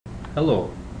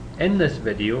Hello, in this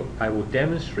video I will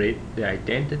demonstrate the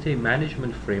Identity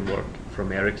Management Framework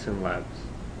from Ericsson Labs.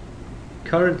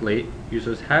 Currently,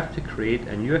 users have to create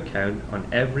a new account on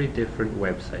every different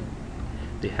website.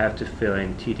 They have to fill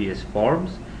in tedious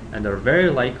forms and are very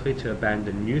likely to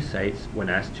abandon new sites when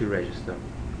asked to register.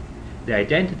 The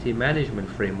Identity Management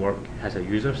Framework has a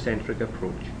user-centric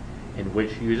approach in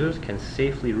which users can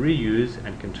safely reuse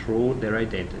and control their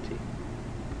identity.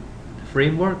 The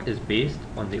framework is based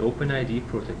on the OpenID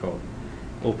protocol.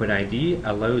 OpenID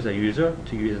allows a user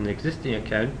to use an existing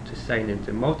account to sign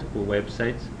into multiple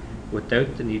websites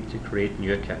without the need to create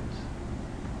new accounts.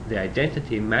 The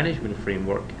Identity Management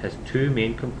Framework has two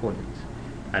main components,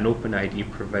 an OpenID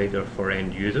provider for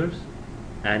end users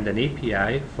and an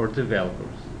API for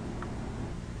developers.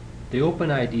 The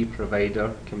OpenID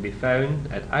provider can be found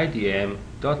at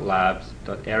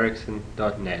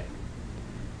idm.labs.ericsson.net.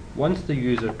 Once the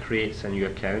user creates a new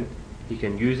account, he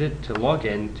can use it to log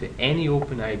in to any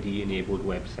OpenID enabled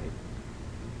website.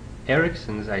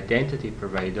 Ericsson's identity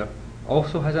provider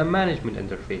also has a management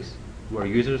interface where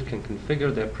users can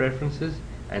configure their preferences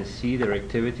and see their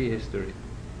activity history.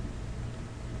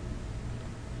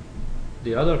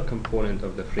 The other component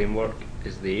of the framework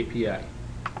is the API.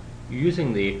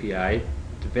 Using the API,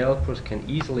 developers can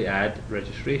easily add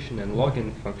registration and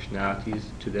login functionalities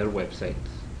to their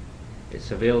websites. It's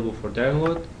available for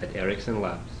download at Ericsson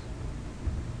Labs.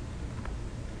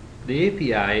 The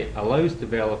API allows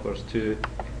developers to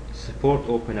support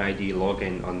OpenID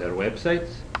login on their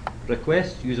websites,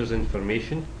 request users'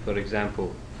 information, for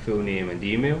example, full name and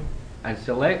email, and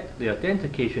select the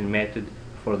authentication method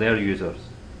for their users.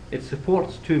 It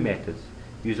supports two methods,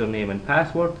 username and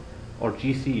password, or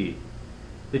GCE.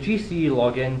 The GCE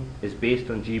login is based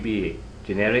on GBA,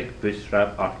 Generic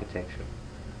Bootstrap Architecture.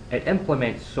 It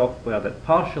implements software that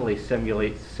partially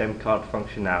simulates SIM card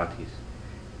functionalities.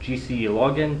 GCE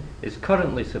login is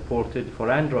currently supported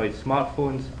for Android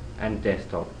smartphones and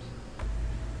desktops.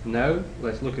 Now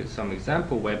let's look at some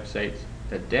example websites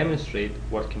that demonstrate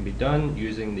what can be done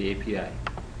using the API.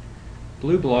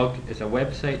 Blueblog is a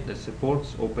website that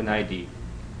supports OpenID.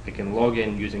 I can log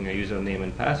in using a username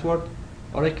and password,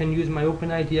 or I can use my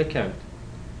OpenID account.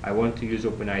 I want to use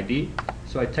OpenID,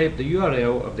 so I type the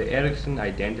URL of the Ericsson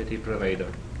identity provider,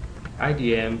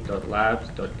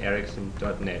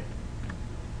 idm.labs.ericsson.net.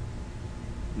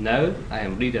 Now I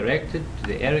am redirected to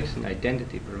the Ericsson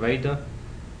identity provider,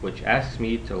 which asks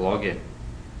me to log in.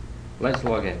 Let's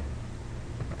log in.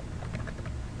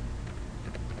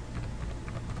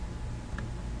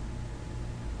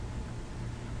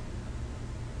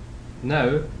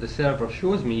 Now the server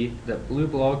shows me that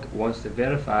Blueblog wants to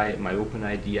verify my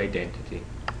OpenID identity.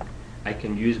 I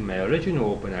can use my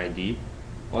original OpenID,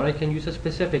 or I can use a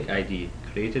specific ID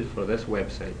created for this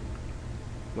website.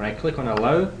 When I click on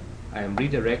Allow, I am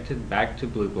redirected back to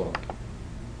Blueblog.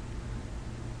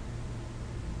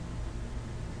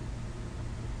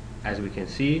 As we can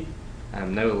see, I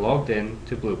am now logged in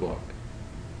to Blueblog.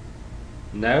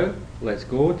 Now let's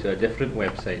go to a different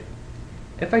website.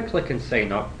 If I click and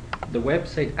sign up, the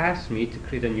website asks me to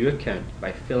create a new account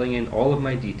by filling in all of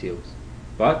my details,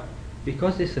 but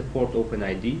because they support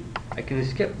OpenID, I can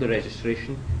skip the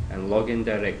registration and log in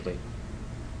directly.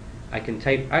 I can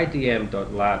type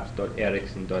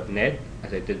idm.labs.ericsson.net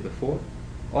as I did before,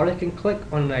 or I can click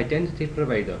on an identity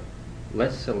provider.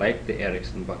 Let's select the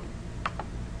Ericsson button.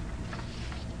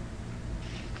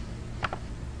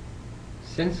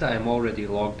 Since I am already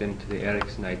logged into the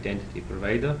Ericsson identity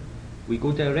provider, we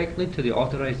go directly to the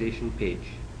authorization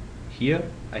page. Here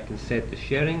I can set the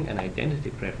sharing and identity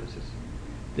preferences.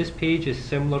 This page is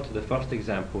similar to the first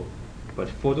example, but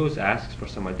Photos asks for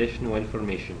some additional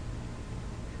information.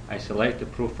 I select the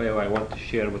profile I want to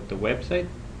share with the website.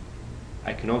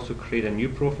 I can also create a new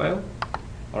profile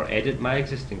or edit my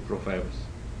existing profiles.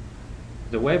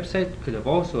 The website could have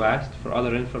also asked for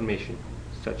other information,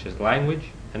 such as language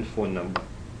and phone number.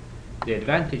 The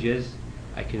advantage is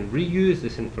I can reuse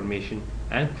this information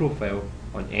and profile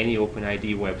on any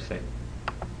OpenID website.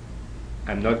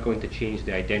 I'm not going to change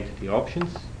the identity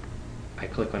options. I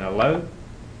click on Allow,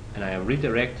 and I am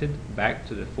redirected back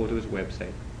to the Photos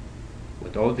website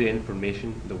with all the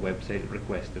information the website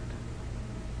requested.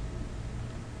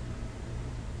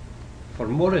 For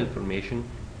more information,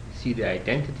 see the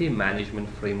Identity Management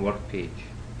Framework page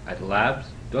at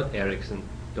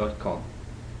labs.ericsson.com.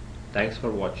 Thanks for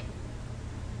watching.